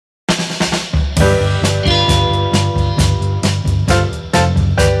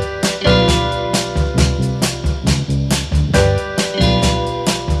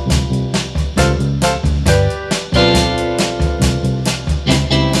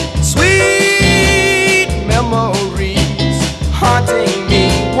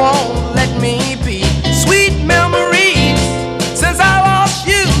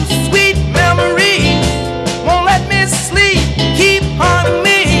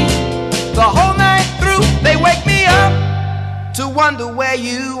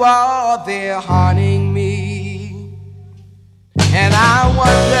you are there haunting me. And I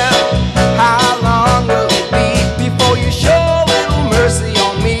wonder how long will it be before you show a little mercy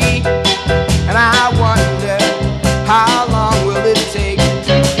on me. And I wonder how long will it take.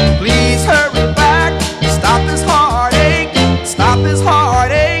 Please hurry back, stop this heartache, stop this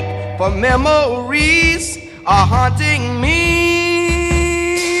heartache, for memories are haunting me.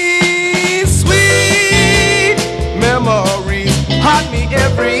 Sweet memories haunt me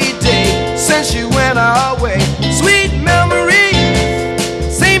every day since you went away. Sweet memories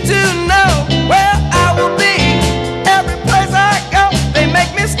seem to know where I will be. Every place I go, they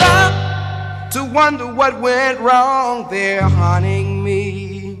make me stop to wonder what went wrong. They're haunting me.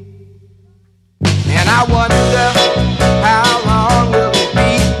 And I wonder how long will it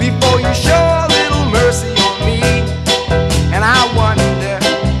be before you show a little mercy on me. And I wonder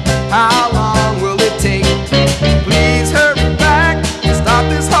how long will it take. Please hurry back, stop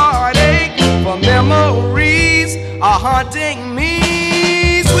this heartache, for memories are haunting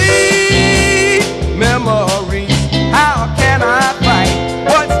me. Sweet memories, how can I fight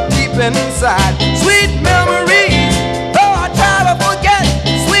what's deep inside? Sweet memories.